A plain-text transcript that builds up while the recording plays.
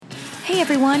Hey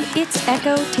everyone, it's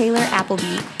Echo Taylor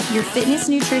Appleby, your fitness,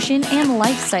 nutrition, and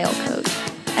lifestyle coach.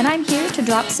 And I'm here to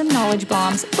drop some knowledge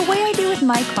bombs the way I do with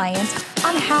my clients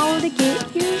on how to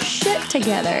get your shit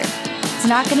together. It's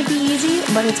not going to be easy,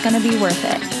 but it's going to be worth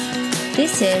it.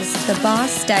 This is the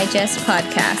Boss Digest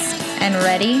Podcast, and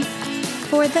ready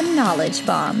for the knowledge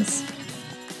bombs.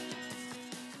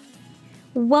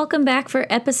 Welcome back for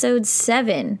episode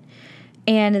 7.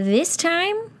 And this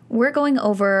time, we're going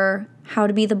over how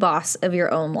to be the boss of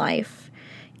your own life.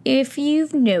 If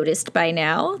you've noticed by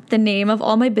now, the name of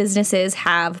all my businesses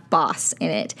have boss in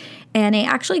it. And I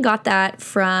actually got that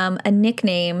from a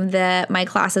nickname that my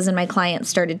classes and my clients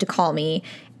started to call me.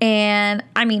 And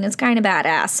I mean, it's kind of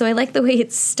badass. So I like the way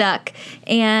it's stuck.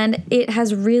 And it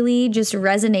has really just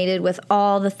resonated with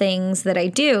all the things that I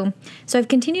do. So I've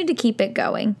continued to keep it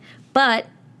going. But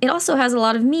it also has a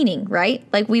lot of meaning, right?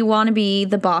 Like we want to be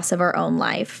the boss of our own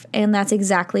life. And that's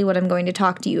exactly what I'm going to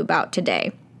talk to you about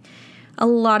today. A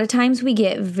lot of times we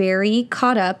get very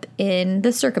caught up in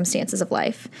the circumstances of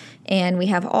life. And we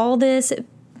have all this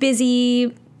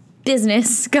busy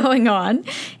business going on.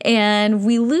 And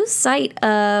we lose sight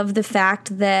of the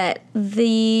fact that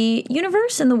the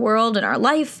universe and the world and our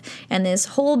life and this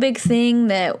whole big thing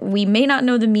that we may not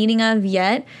know the meaning of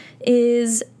yet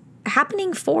is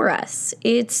happening for us.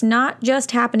 It's not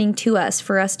just happening to us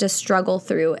for us to struggle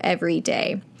through every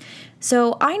day.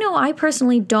 So I know I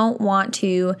personally don't want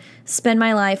to spend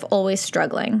my life always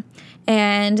struggling.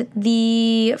 And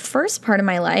the first part of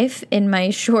my life, in my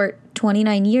short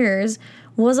 29 years,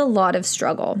 was a lot of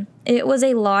struggle. It was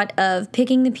a lot of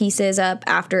picking the pieces up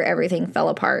after everything fell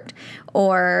apart,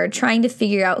 or trying to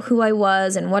figure out who I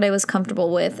was and what I was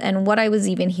comfortable with and what I was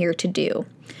even here to do.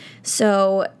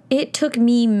 So it took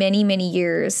me many, many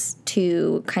years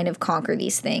to kind of conquer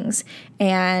these things.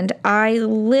 And I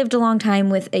lived a long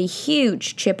time with a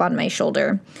huge chip on my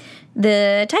shoulder.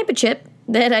 The type of chip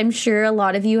that I'm sure a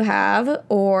lot of you have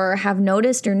or have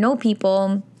noticed or know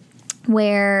people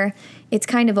where it's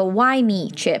kind of a why me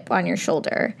chip on your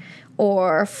shoulder,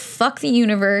 or fuck the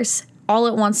universe. All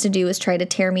it wants to do is try to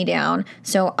tear me down.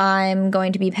 So I'm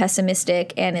going to be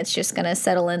pessimistic and it's just going to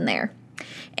settle in there.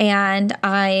 And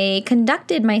I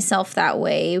conducted myself that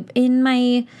way in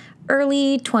my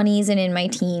early 20s and in my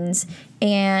teens.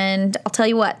 And I'll tell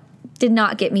you what, did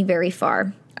not get me very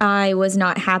far. I was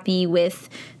not happy with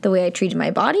the way I treated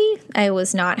my body. I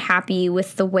was not happy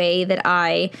with the way that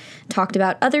I talked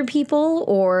about other people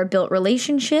or built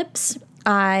relationships.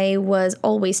 I was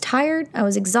always tired. I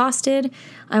was exhausted.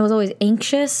 I was always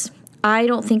anxious. I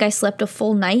don't think I slept a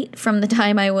full night from the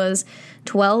time I was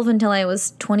 12 until I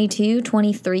was 22,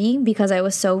 23, because I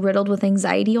was so riddled with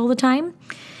anxiety all the time.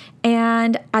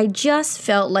 And I just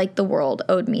felt like the world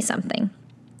owed me something.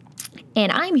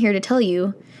 And I'm here to tell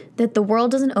you that the world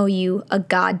doesn't owe you a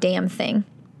goddamn thing.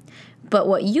 But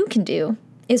what you can do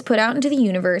is put out into the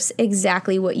universe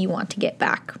exactly what you want to get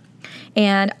back.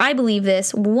 And I believe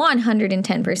this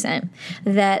 110%,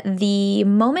 that the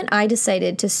moment I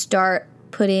decided to start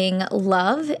putting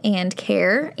love and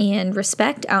care and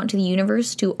respect out into the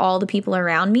universe to all the people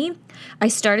around me, I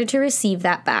started to receive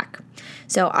that back.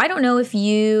 So I don't know if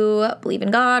you believe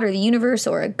in God or the universe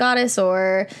or a goddess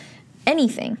or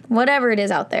anything, whatever it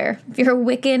is out there. If you're a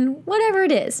Wiccan, whatever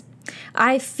it is.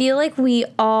 I feel like we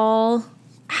all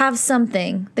have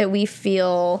something that we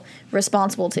feel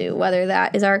responsible to, whether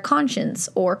that is our conscience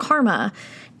or karma.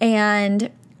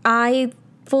 And I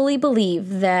fully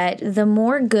believe that the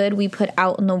more good we put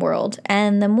out in the world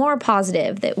and the more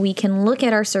positive that we can look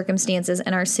at our circumstances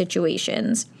and our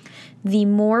situations, the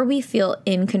more we feel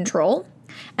in control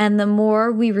and the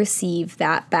more we receive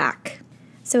that back.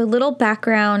 So a little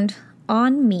background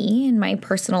on me and my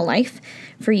personal life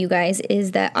for you guys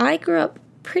is that I grew up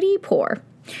pretty poor.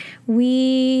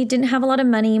 We didn't have a lot of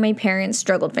money. My parents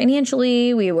struggled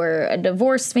financially. We were a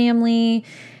divorced family.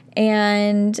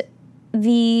 And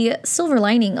the silver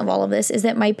lining of all of this is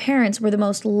that my parents were the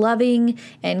most loving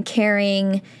and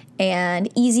caring and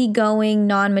easygoing,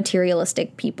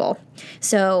 non-materialistic people.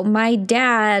 So my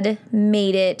dad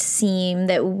made it seem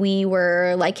that we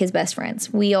were like his best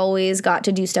friends. We always got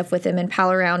to do stuff with him and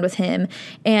pal around with him.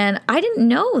 And I didn't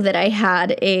know that I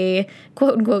had a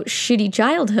quote-unquote shitty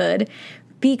childhood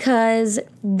because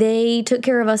they took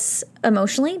care of us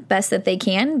emotionally best that they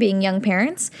can, being young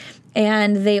parents.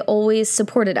 And they always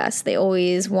supported us. They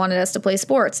always wanted us to play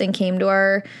sports and came to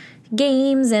our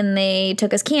games, and they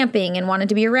took us camping and wanted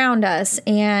to be around us.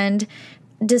 And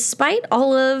despite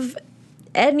all of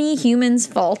any human's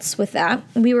faults with that,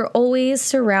 we were always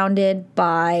surrounded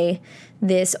by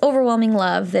this overwhelming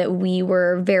love that we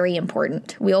were very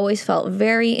important. We always felt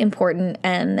very important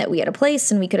and that we had a place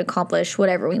and we could accomplish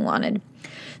whatever we wanted.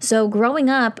 So growing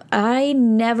up, I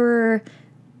never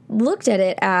looked at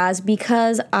it as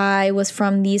because I was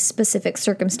from these specific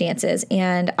circumstances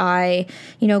and I,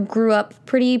 grew up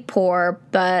pretty poor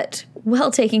but well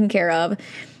taken care of.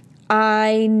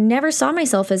 I never saw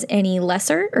myself as any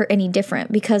lesser or any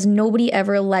different because nobody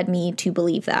ever led me to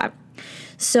believe that.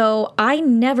 So I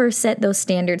never set those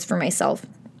standards for myself.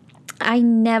 I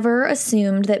never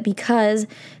assumed that because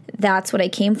that's what I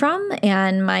came from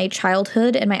and my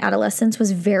childhood and my adolescence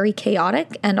was very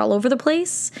chaotic and all over the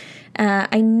place,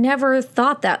 I never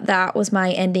thought that that was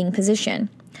my ending position.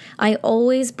 I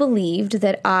always believed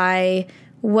that I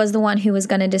was the one who was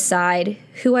going to decide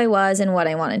who I was and what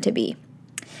I wanted to be.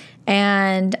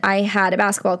 And I had a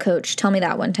basketball coach tell me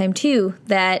that one time too,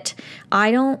 that I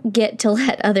don't get to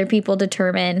let other people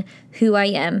determine who I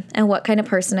am and what kind of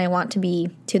person I want to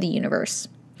be to the universe.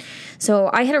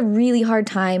 So I had a really hard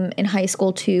time in high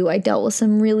school too. I dealt with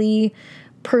some really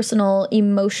personal,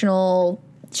 emotional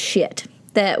shit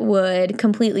that would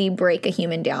completely break a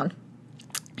human down.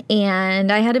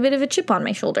 And I had a bit of a chip on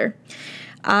my shoulder.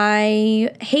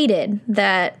 I hated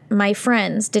that my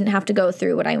friends didn't have to go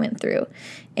through what I went through.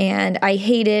 And I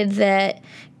hated that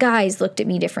guys looked at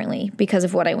me differently because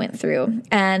of what I went through.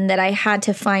 And that I had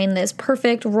to find this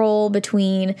perfect role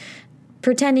between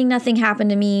pretending nothing happened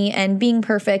to me and being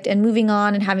perfect and moving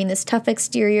on and having this tough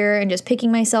exterior and just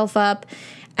picking myself up.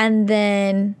 And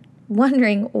then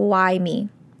wondering why me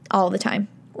all the time.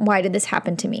 Why did this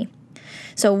happen to me?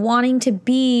 So wanting to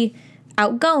be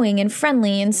outgoing and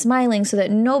friendly and smiling so that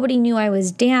nobody knew I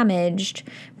was damaged,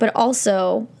 but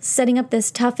also setting up this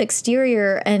tough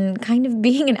exterior and kind of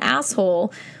being an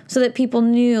asshole so that people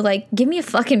knew, like, give me a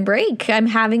fucking break. I'm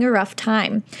having a rough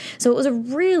time. So it was a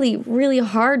really, really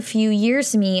hard few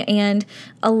years to me. And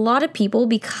a lot of people,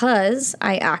 because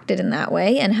I acted in that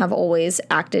way and have always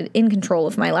acted in control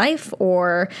of my life,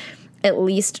 or at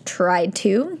least tried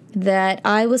to, that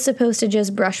I was supposed to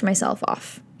just brush myself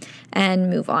off and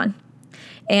move on.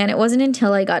 And it wasn't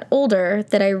until I got older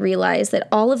that I realized that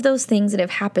all of those things that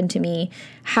have happened to me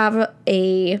have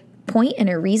a point and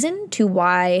a reason to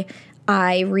why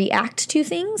I react to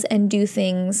things and do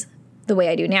things the way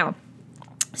I do now.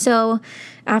 So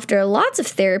after lots of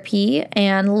therapy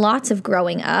and lots of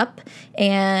growing up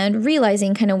and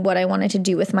realizing kind of what I wanted to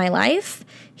do with my life,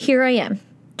 here I am,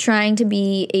 trying to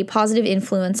be a positive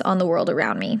influence on the world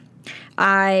around me.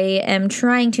 I am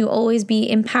trying to always be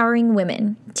empowering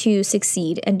women to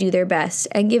succeed and do their best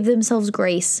and give themselves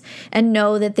grace and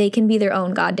know that they can be their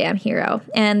own goddamn hero.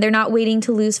 And they're not waiting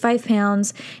to lose 5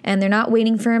 pounds and they're not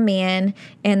waiting for a man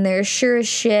and they're sure as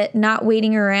shit not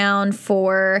waiting around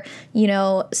for,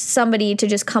 somebody to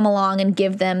just come along and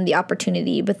give them the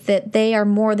opportunity, but that they are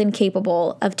more than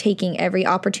capable of taking every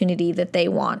opportunity that they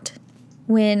want.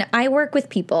 When I work with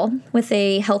people with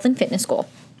a health and fitness goal,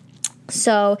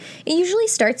 so it usually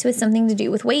starts with something to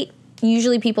do with weight.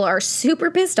 Usually people are super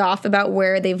pissed off about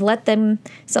where they've let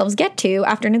themselves get to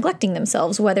after neglecting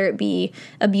themselves, whether it be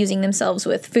abusing themselves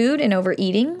with food and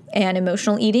overeating and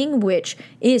emotional eating, which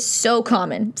is so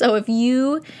common. So if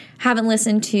you haven't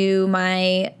listened to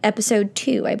my episode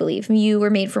 2, I believe, You Were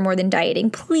Made for More Than Dieting,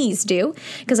 please do,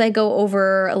 because I go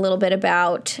over a little bit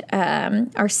about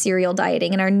our serial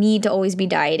dieting and our need to always be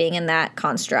dieting and that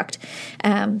construct.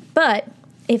 But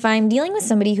if I'm dealing with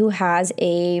somebody who has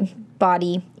a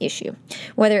body issue,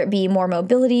 whether it be more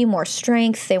mobility, more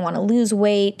strength, they want to lose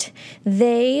weight,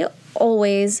 they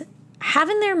always have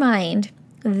in their mind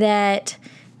that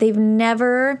they've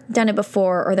never done it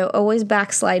before or they'll always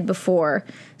backslide before.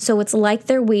 So it's like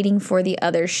they're waiting for the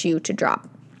other shoe to drop.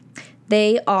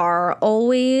 They are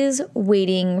always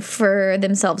waiting for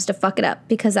themselves to fuck it up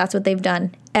because that's what they've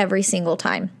done every single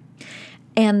time.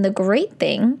 And the great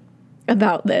thing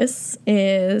about this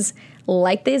is,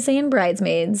 like they say in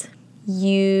Bridesmaids,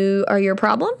 you are your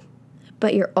problem,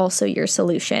 but you're also your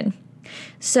solution.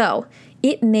 So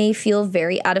it may feel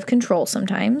very out of control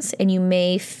sometimes, and you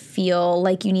may feel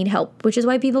like you need help, which is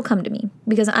why people come to me,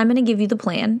 because I'm going to give you the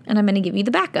plan and I'm going to give you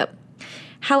the backup.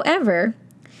 However,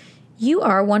 you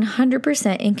are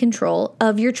 100% in control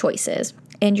of your choices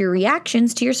and your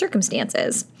reactions to your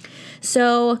circumstances.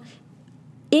 So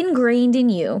ingrained in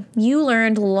you, you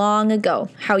learned long ago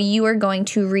how you are going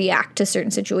to react to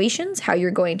certain situations, how you're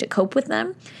going to cope with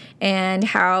them, and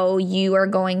how you are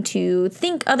going to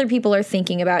think other people are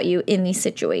thinking about you in these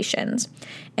situations.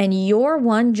 And your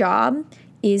one job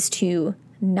is to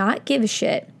not give a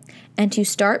shit and to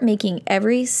start making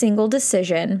every single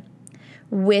decision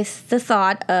with the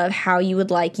thought of how you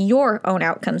would like your own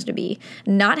outcomes to be.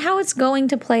 Not how it's going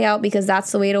to play out, because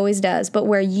that's the way it always does, but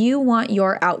where you want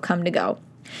your outcome to go.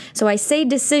 So I say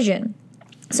decision.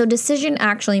 So decision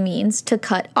actually means to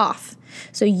cut off.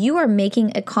 So you are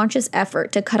making a conscious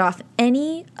effort to cut off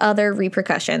any other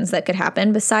repercussions that could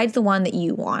happen besides the one that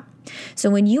you want. So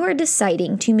when you are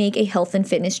deciding to make a health and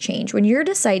fitness change, when you're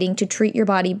deciding to treat your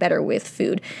body better with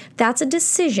food, that's a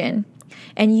decision,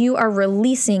 and you are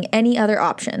releasing any other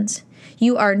options.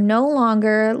 You are no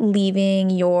longer leaving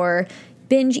your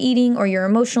binge eating or your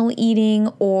emotional eating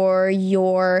or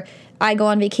your I go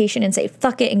on vacation and say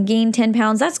fuck it and gain 10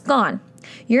 pounds. That's gone.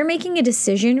 You're making a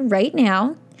decision right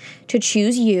now to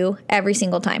choose you every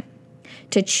single time,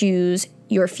 to choose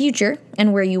your future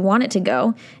and where you want it to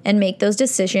go, and make those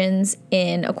decisions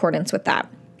in accordance with that.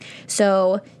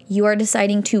 So you are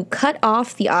deciding to cut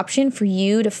off the option for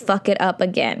you to fuck it up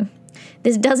again.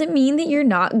 This doesn't mean that you're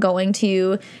not going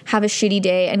to have a shitty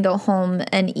day and go home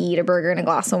and eat a burger and a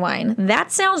glass of wine.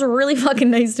 That sounds really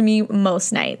fucking nice to me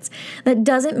most nights. That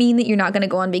doesn't mean that you're not going to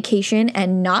go on vacation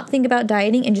and not think about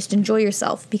dieting and just enjoy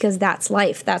yourself, because that's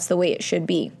life. That's the way it should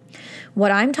be.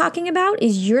 What I'm talking about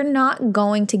is you're not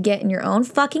going to get in your own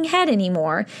fucking head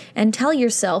anymore and tell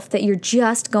yourself that you're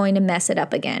just going to mess it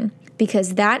up again,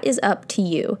 because that is up to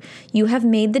you. You have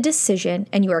made the decision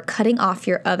and you are cutting off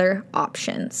your other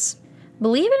options.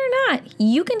 Believe it or not,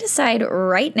 you can decide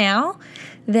right now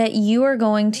that you are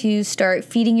going to start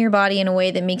feeding your body in a way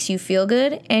that makes you feel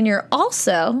good, and you're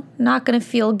also not going to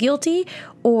feel guilty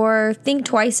or think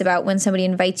twice about when somebody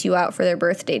invites you out for their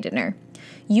birthday dinner.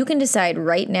 You can decide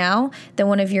right now that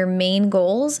one of your main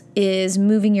goals is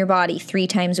moving your body 3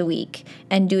 times a week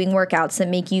and doing workouts that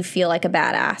make you feel like a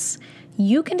badass.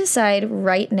 You can decide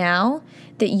right now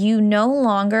that you no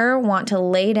longer want to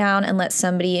lay down and let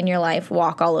somebody in your life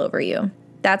walk all over you.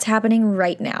 That's happening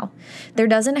right now. There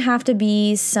doesn't have to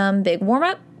be some big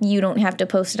warm-up. You don't have to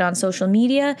post it on social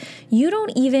media. You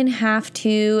don't even have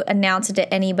to announce it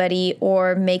to anybody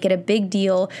or make it a big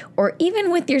deal, or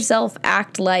even with yourself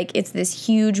act like it's this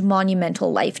huge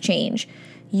monumental life change.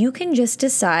 You can just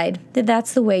decide that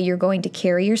that's the way you're going to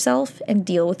carry yourself and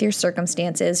deal with your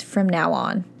circumstances from now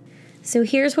on. So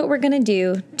here's what we're going to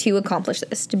do to accomplish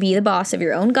this, to be the boss of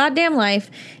your own goddamn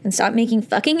life and stop making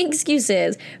fucking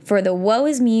excuses for the woe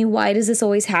is me, why does this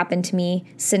always happen to me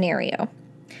scenario.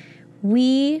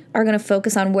 We are going to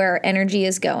focus on where our energy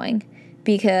is going,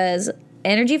 because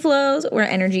energy flows where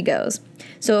energy goes.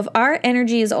 So if our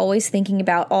energy is always thinking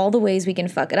about all the ways we can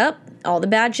fuck it up, all the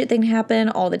bad shit that can happen,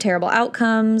 all the terrible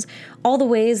outcomes, all the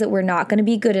ways that we're not going to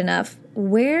be good enough,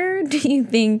 where do you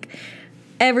think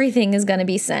everything is going to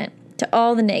be sent? To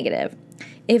all the negative.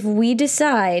 If we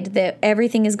decide that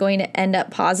everything is going to end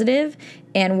up positive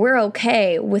and we're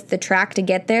okay with the track to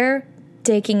get there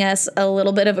taking us a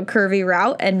little bit of a curvy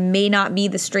route and may not be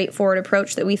the straightforward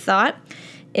approach that we thought,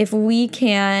 if we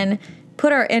can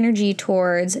put our energy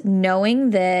towards knowing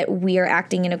that we are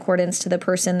acting in accordance to the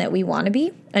person that we want to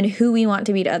be and who we want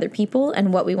to be to other people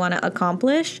and what we want to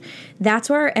accomplish,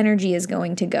 that's where our energy is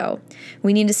going to go.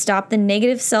 We need to stop the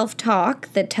negative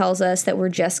self-talk that tells us that we're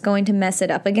just going to mess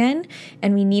it up again,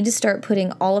 and we need to start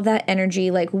putting all of that energy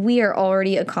like we are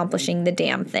already accomplishing the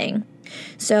damn thing.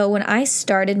 So when I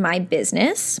started my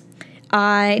business,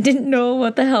 I didn't know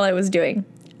what the hell I was doing.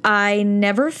 I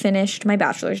never finished my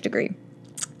bachelor's degree.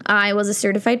 I was a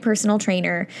certified personal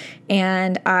trainer,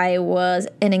 and I was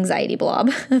an anxiety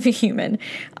blob of a human.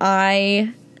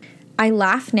 I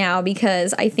laugh now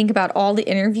because I think about all the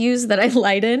interviews that I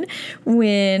lied in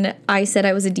when I said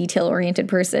I was a detail-oriented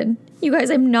person. You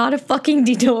guys, I'm not a fucking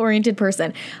detail-oriented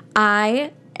person.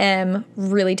 I am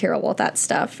really terrible at that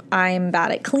stuff. I'm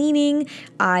bad at cleaning.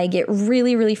 I get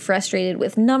really, really frustrated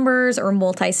with numbers or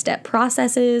multi-step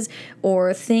processes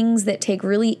or things that take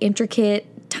really intricate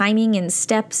timing and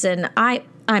steps, and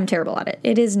I'm terrible at it.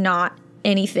 It is not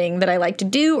anything that I like to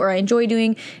do or I enjoy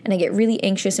doing, and I get really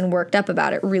anxious and worked up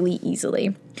about it really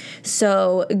easily.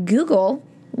 So Google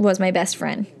was my best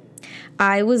friend.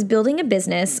 I was building a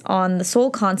business on the sole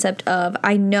concept of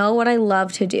I know what I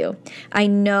love to do. I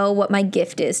know what my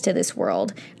gift is to this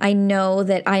world. I know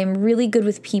that I am really good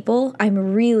with people.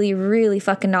 I'm really, really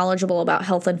fucking knowledgeable about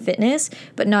health and fitness.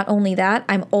 But not only that,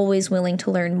 I'm always willing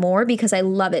to learn more because I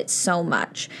love it so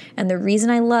much. And the reason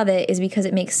I love it is because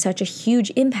it makes such a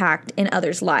huge impact in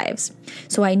others' lives.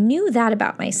 So I knew that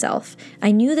about myself.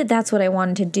 I knew that that's what I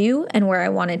wanted to do and where I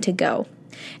wanted to go.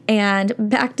 And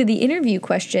back to the interview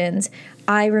questions,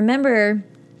 I remember,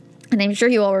 and I'm sure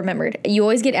you all remembered, you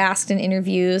always get asked in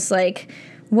interviews, like,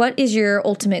 what is your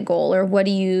ultimate goal, or what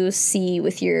do you see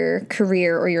with your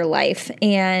career or your life?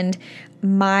 And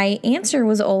my answer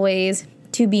was always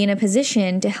to be in a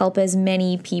position to help as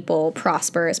many people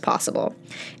prosper as possible.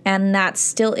 And that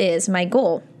still is my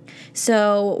goal.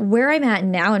 So where I'm at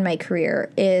now in my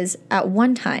career is at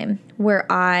one time where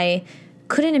I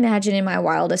couldn't imagine in my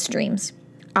wildest dreams.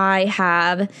 I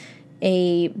have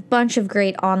a bunch of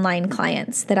great online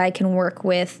clients that I can work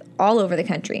with all over the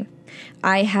country.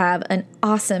 I have an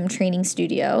awesome training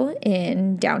studio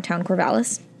in downtown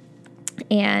Corvallis,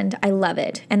 and I love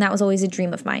it. And that was always a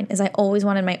dream of mine, is I always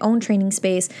wanted my own training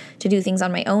space to do things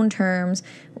on my own terms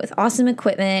with awesome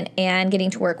equipment and getting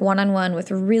to work one-on-one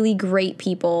with really great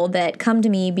people that come to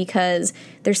me because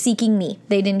they're seeking me.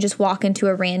 They didn't just walk into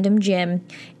a random gym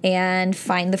and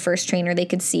find the first trainer they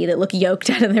could see that looked yoked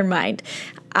out of their mind.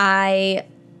 I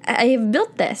have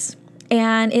built this.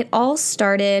 And it all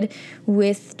started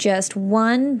with just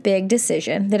one big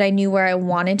decision that I knew where I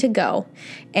wanted to go.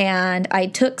 And I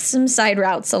took some side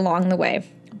routes along the way.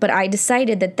 But I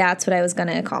decided that that's what I was going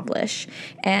to accomplish.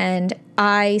 And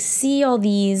I see all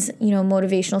these,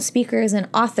 motivational speakers and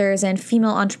authors and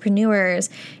female entrepreneurs.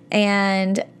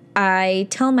 And I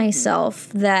tell myself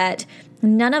that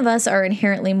none of us are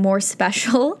inherently more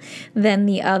special than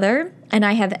the other. And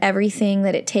I have everything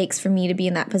that it takes for me to be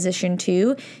in that position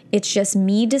too. It's just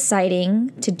me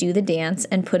deciding to do the dance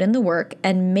and put in the work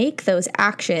and make those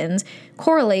actions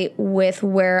correlate with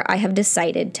where I have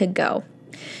decided to go.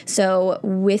 So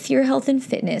with your health and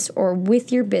fitness, or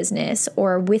with your business,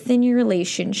 or within your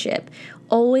relationship,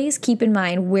 always keep in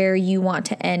mind where you want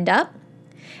to end up.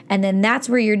 And then that's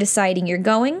where you're deciding you're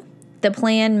going. The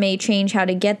plan may change how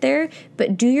to get there,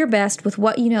 but do your best with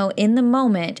what you know in the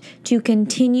moment to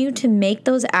continue to make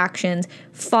those actions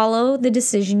follow the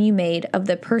decision you made of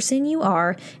the person you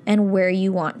are and where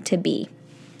you want to be.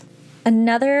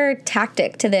 Another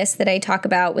tactic to this that I talk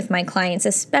about with my clients,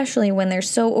 especially when they're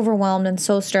so overwhelmed and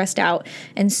so stressed out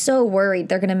and so worried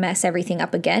they're going to mess everything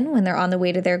up again when they're on the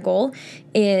way to their goal,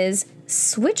 is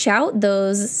switch out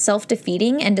those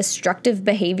self-defeating and destructive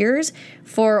behaviors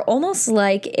for almost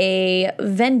like a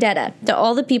vendetta to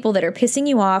all the people that are pissing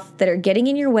you off, that are getting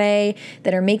in your way,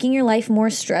 that are making your life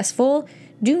more stressful.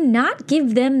 Do not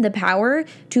give them the power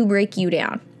to break you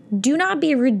down. Do not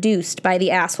be reduced by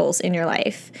the assholes in your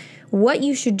life. What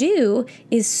you should do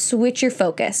is switch your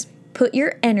focus. Put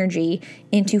your energy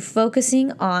into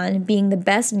focusing on being the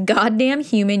best goddamn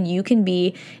human you can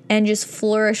be and just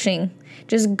flourishing.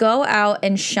 Just go out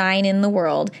and shine in the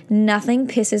world. Nothing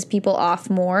pisses people off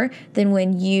more than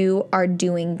when you are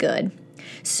doing good.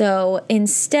 So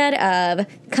instead of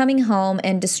coming home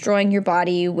and destroying your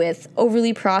body with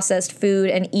overly processed food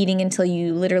and eating until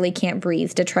you literally can't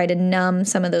breathe to try to numb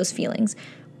some of those feelings,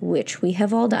 which we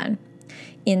have all done,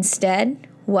 instead,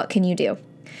 what can you do?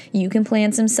 You can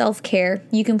plan some self-care.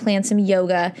 You can plan some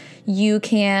yoga. You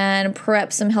can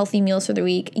prep some healthy meals for the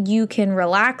week. You can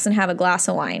relax and have a glass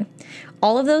of wine.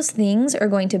 All of those things are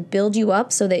going to build you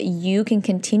up so that you can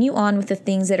continue on with the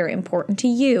things that are important to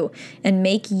you and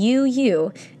make you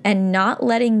you, and not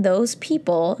letting those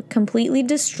people completely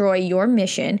destroy your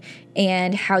mission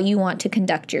and how you want to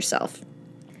conduct yourself.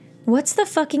 What's the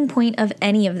fucking point of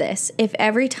any of this if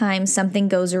every time something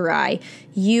goes awry,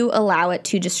 you allow it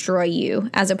to destroy you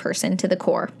as a person to the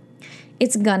core?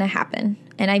 It's gonna happen.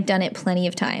 And I've done it plenty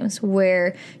of times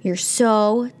where you're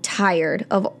so tired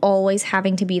of always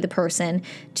having to be the person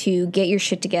to get your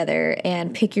shit together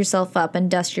and pick yourself up and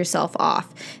dust yourself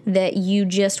off that you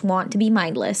just want to be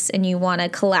mindless and you want to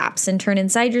collapse and turn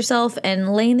inside yourself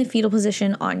and lay in the fetal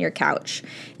position on your couch.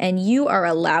 And you are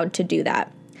allowed to do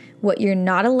that. What you're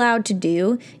not allowed to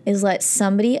do is let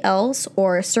somebody else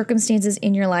or circumstances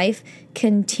in your life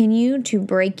continue to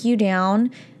break you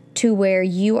down to where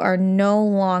you are no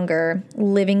longer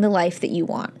living the life that you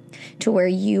want, to where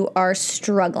you are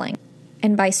struggling.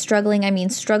 And by struggling, I mean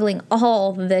struggling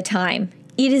all the time.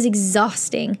 It is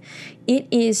exhausting. It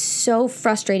is so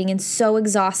frustrating and so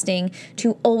exhausting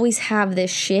to always have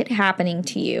this shit happening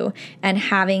to you and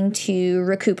having to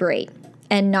recuperate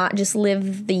and not just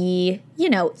live the,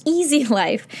 easy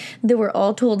life that we're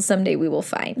all told someday we will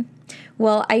find.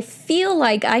 Well, I feel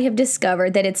like I have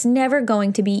discovered that it's never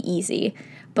going to be easy.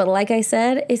 But like I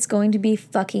said, it's going to be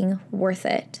fucking worth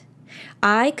it.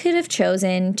 I could have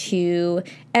chosen to,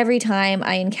 every time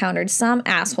I encountered some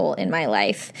asshole in my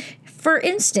life, for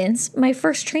instance, my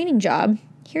first training job,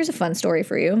 here's a fun story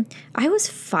for you. I was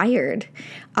fired.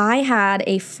 I had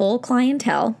a full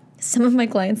clientele, some of my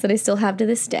clients that I still have to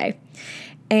this day,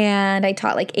 and I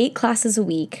taught like 8 classes a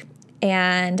week,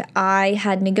 and I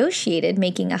had negotiated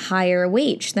making a higher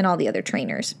wage than all the other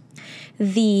trainers.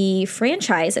 The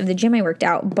franchise of the gym I worked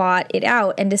out bought it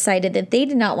out and decided that they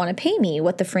did not want to pay me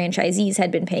what the franchisees had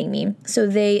been paying me. So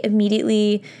they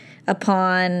immediately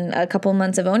upon a couple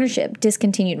months of ownership,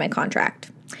 discontinued my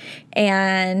contract.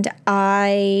 And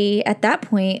I, at that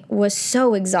point, was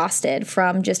so exhausted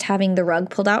from just having the rug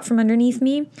pulled out from underneath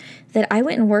me that I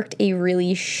went and worked a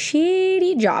really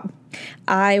shitty job.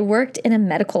 I worked in a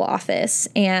medical office,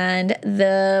 and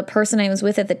the person I was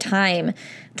with at the time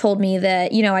told me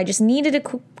that, I just needed to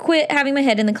quit having my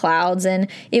head in the clouds, and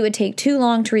it would take too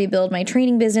long to rebuild my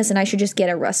training business, and I should just get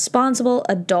a responsible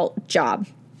adult job.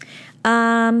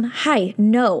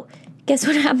 No. Guess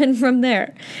what happened from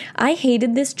there? I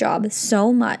hated this job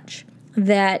so much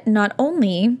that not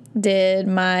only did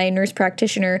my nurse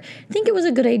practitioner think it was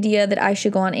a good idea that I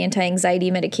should go on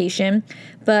anti-anxiety medication,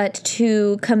 but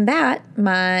to combat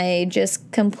my just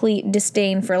complete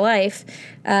disdain for life,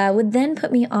 would then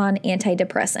put me on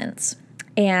antidepressants.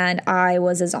 And I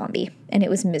was a zombie, and it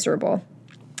was miserable.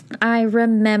 I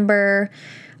remember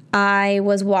I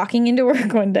was walking into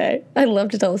work one day. I love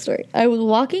to tell the story. I was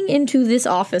walking into this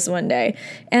office one day,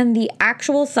 and the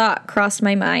actual thought crossed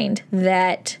my mind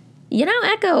that,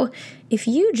 Echo, if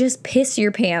you just piss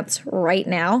your pants right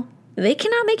now, they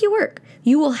cannot make you work.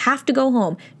 You will have to go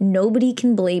home. Nobody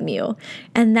can blame you.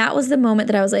 And that was the moment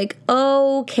that I was like,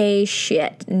 okay,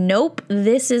 shit. Nope,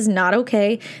 this is not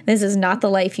okay. This is not the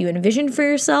life you envisioned for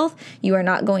yourself. You are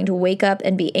not going to wake up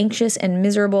and be anxious and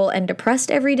miserable and depressed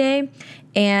every day.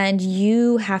 And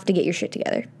you have to get your shit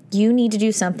together. You need to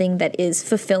do something that is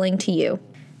fulfilling to you.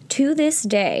 To this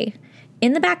day,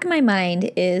 in the back of my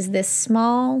mind is this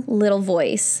small little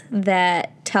voice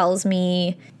that tells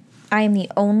me I am the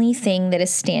only thing that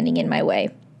is standing in my way.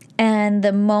 And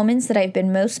the moments that I've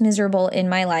been most miserable in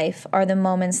my life are the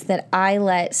moments that I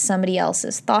let somebody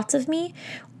else's thoughts of me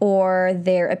or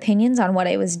their opinions on what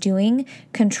I was doing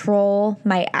control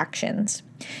my actions.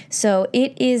 So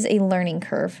it is a learning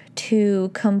curve to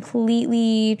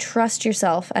completely trust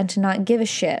yourself and to not give a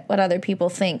shit what other people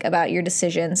think about your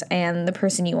decisions and the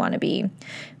person you want to be.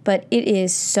 But it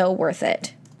is so worth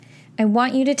it. I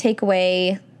want you to take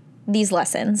away these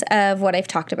lessons of what I've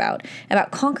talked about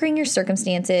conquering your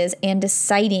circumstances and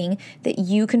deciding that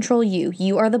you control you.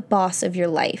 You are the boss of your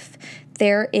life.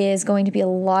 There is going to be a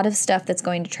lot of stuff that's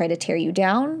going to try to tear you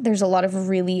down. There's a lot of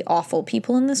really awful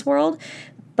people in this world,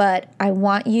 but I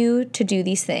want you to do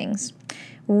these things.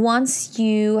 Once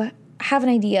you have an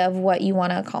idea of what you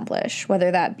want to accomplish,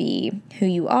 whether that be who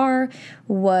you are,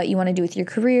 what you want to do with your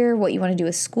career, what you want to do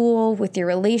with school, with your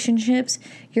relationships,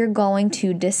 you're going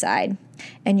to decide.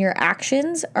 And your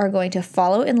actions are going to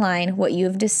follow in line what you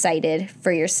have decided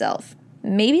for yourself.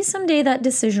 Maybe someday that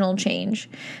decision will change,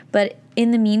 but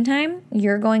in the meantime,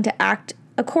 you're going to act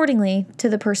accordingly to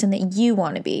the person that you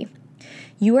want to be.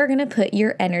 You are going to put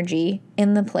your energy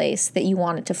in the place that you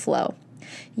want it to flow.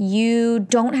 You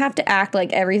don't have to act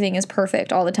like everything is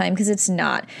perfect all the time, because it's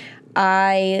not.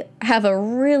 I have a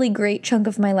really great chunk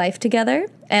of my life together,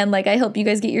 and I help you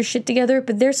guys get your shit together,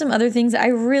 but there's some other things I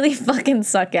really fucking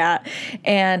suck at,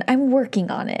 and I'm working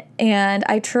on it, and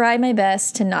I try my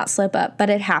best to not slip up, but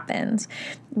it happens.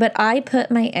 But I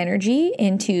put my energy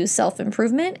into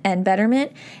self-improvement and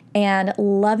betterment and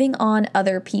loving on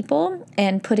other people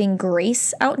and putting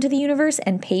grace out into the universe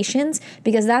and patience,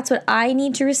 because that's what I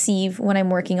need to receive when I'm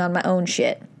working on my own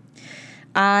shit.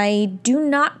 I do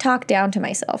not talk down to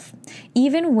myself,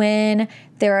 even when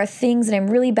there are things that I'm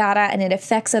really bad at and it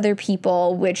affects other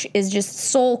people, which is just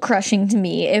soul crushing to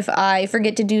me. If I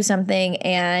forget to do something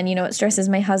and, it stresses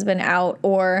my husband out,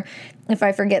 or if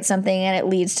I forget something and it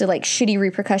leads to shitty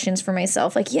repercussions for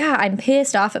myself, I'm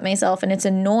pissed off at myself and it's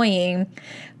annoying,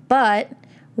 but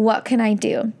what can I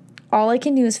do? All I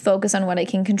can do is focus on what I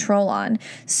can control on.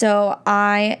 So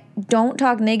I don't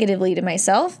talk negatively to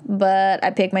myself, but I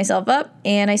pick myself up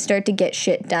and I start to get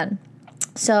shit done.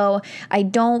 So I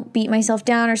don't beat myself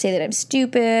down or say that I'm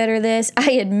stupid or this.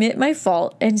 I admit my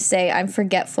fault and say I'm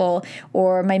forgetful,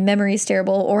 or my memory is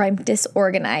terrible, or I'm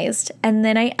disorganized. And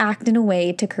then I act in a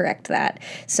way to correct that.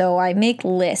 So I make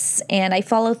lists and I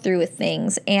follow through with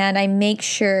things, and I make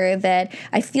sure that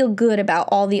I feel good about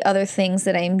all the other things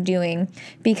that I'm doing,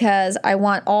 because I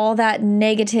want all that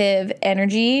negative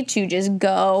energy to just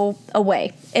go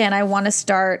away. And I want to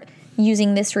start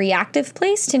using this reactive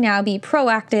place to now be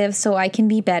proactive so I can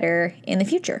be better in the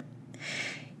future.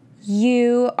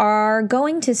 You are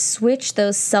going to switch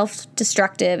those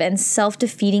self-destructive and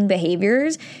self-defeating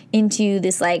behaviors into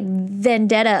this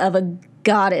vendetta of a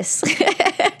goddess.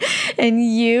 And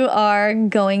you are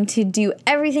going to do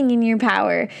everything in your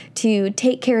power to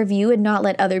take care of you and not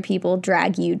let other people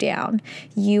drag you down.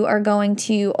 You are going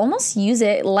to almost use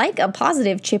it like a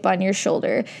positive chip on your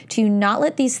shoulder to not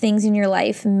let these things in your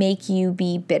life make you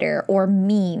be bitter or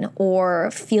mean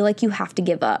or feel like you have to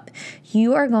give up.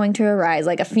 You are going to arise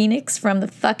like a phoenix from the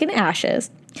fucking ashes.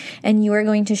 And you are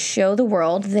going to show the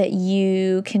world that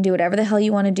you can do whatever the hell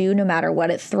you want to do no matter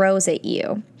what it throws at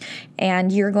you.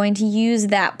 And you're going to use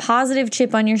that positive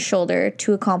chip on your shoulder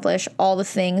to accomplish all the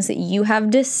things that you have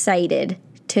decided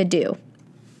to do.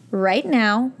 Right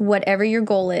now, whatever your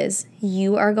goal is,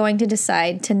 you are going to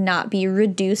decide to not be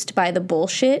reduced by the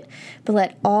bullshit, but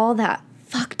let all that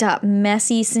fucked up,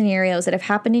 messy scenarios that have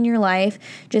happened in your life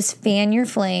just fan your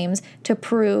flames to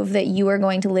prove that you are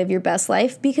going to live your best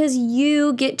life because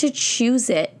you get to choose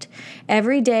it.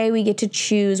 Every day we get to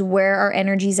choose where our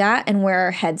energy's at and where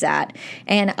our head's at.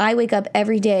 And I wake up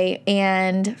every day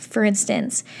and, for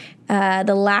instance,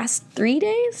 the last 3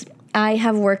 days, I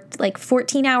have worked like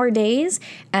 14-hour days,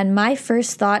 and my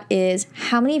first thought is,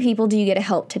 how many people do you get to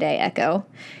help today, Echo?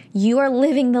 You are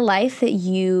living the life that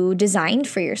you designed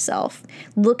for yourself.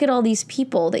 Look at all these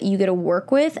people that you get to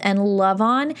work with and love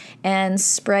on and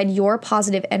spread your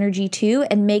positive energy to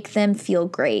and make them feel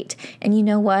great. And you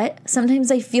know what?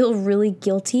 Sometimes I feel really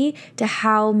guilty to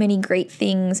how many great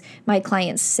things my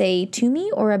clients say to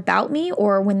me or about me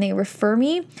or when they refer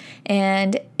me.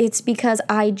 And it's because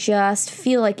I just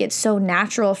feel like it's so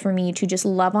natural for me to just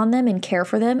love on them and care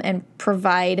for them and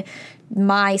provide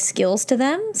my skills to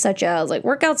them, such as like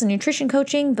workouts and nutrition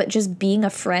coaching, but just being a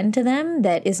friend to them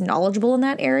that is knowledgeable in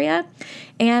that area.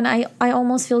 And I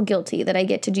almost feel guilty that I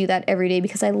get to do that every day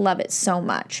because I love it so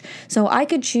much. So I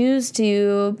could choose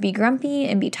to be grumpy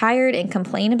and be tired and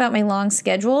complain about my long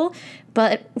schedule,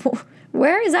 but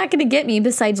where is that going to get me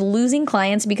besides losing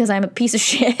clients because I'm a piece of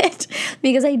shit?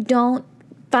 Because I don't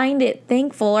find it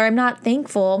thankful, or I'm not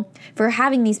thankful for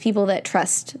having these people that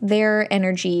trust their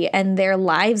energy and their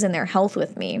lives and their health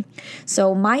with me.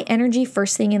 So my energy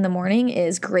first thing in the morning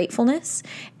is gratefulness.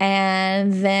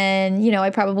 And then, I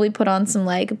probably put on some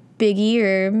like Biggie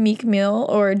or Meek Mill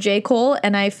or J. Cole,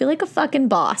 and I feel like a fucking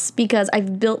boss because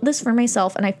I've built this for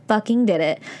myself and I fucking did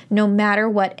it no matter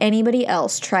what anybody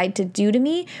else tried to do to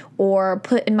me or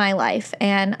put in my life.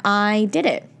 And I did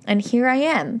it. And here I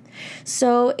am.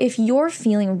 So if you're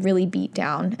feeling really beat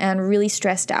down and really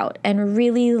stressed out and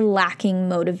really lacking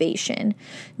motivation,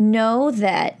 know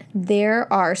that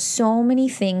there are so many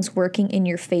things working in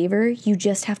your favor. You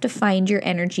just have to find your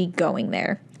energy going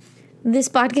there. This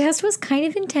podcast was kind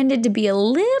of intended to be a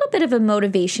little bit of a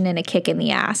motivation and a kick in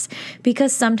the ass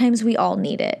because sometimes we all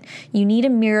need it. You need a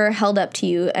mirror held up to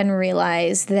you and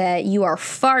realize that you are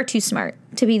far too smart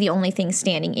to be the only thing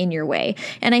standing in your way.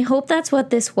 And I hope that's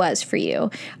what this was for you.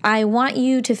 I want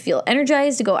you to feel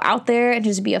energized to go out there and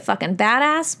just be a fucking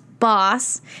badass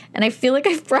boss. And I feel like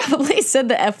I've probably said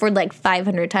the F word like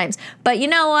 500 times. But you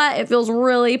know what? It feels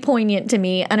really poignant to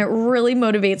me and it really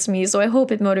motivates me. So I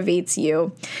hope it motivates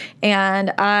you.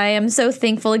 And I am so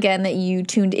thankful again that you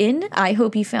tuned in. I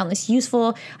hope you found this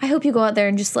useful. I hope you go out there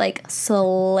and just like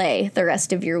slay the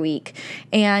rest of your week.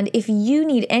 And if you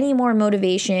need any more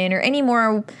motivation or any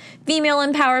more female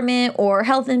empowerment or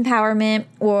health empowerment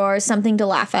or something to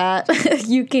laugh at,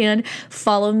 you can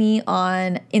follow me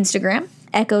on Instagram,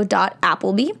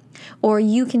 echo.appleby, or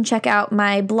you can check out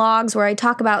my blogs where I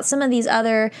talk about some of these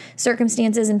other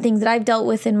circumstances and things that I've dealt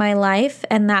with in my life,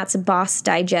 and that's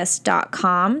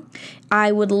bossdigest.com.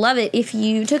 I would love it if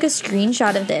you took a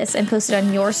screenshot of this and posted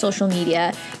on your social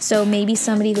media, so maybe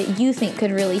somebody that you think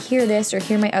could really hear this or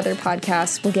hear my other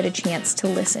podcasts will get a chance to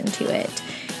listen to it.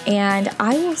 And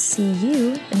I will see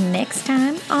you next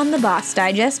time on the Boss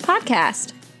Digest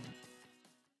podcast.